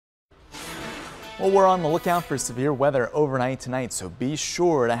Well, we're on the lookout for severe weather overnight tonight, so be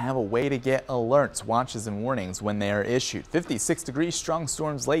sure to have a way to get alerts, watches, and warnings when they are issued. 56 degrees, strong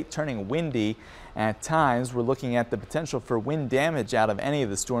storms late, turning windy at times. We're looking at the potential for wind damage out of any of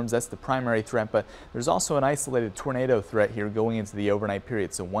the storms. That's the primary threat, but there's also an isolated tornado threat here going into the overnight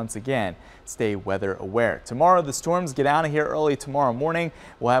period. So once again, stay weather aware. Tomorrow, the storms get out of here early tomorrow morning.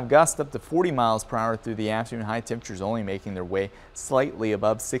 We'll have gusts up to 40 miles per hour through the afternoon. High temperatures only making their way slightly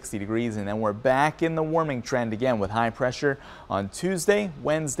above 60 degrees, and then we're back in the warming trend again with high pressure on Tuesday,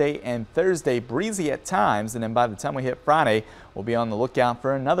 Wednesday, and Thursday. Breezy at times, and then by the time we hit Friday, we'll be on the lookout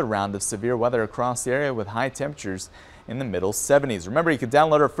for another round of severe weather across the area with high temperatures in the middle 70s. Remember, you can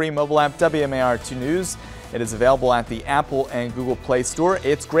download our free mobile app, WMAR 2 News. It is available at the Apple and Google Play Store.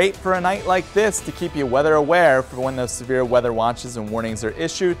 It's great for a night like this to keep you weather aware for when those severe weather watches and warnings are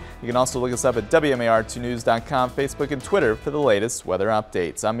issued. You can also look us up at WMAR2news.com, Facebook, and Twitter for the latest weather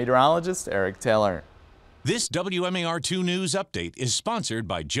updates. I'm meteorologist Eric Taylor. This WMAR 2 News update is sponsored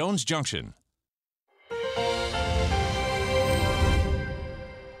by Jones Junction.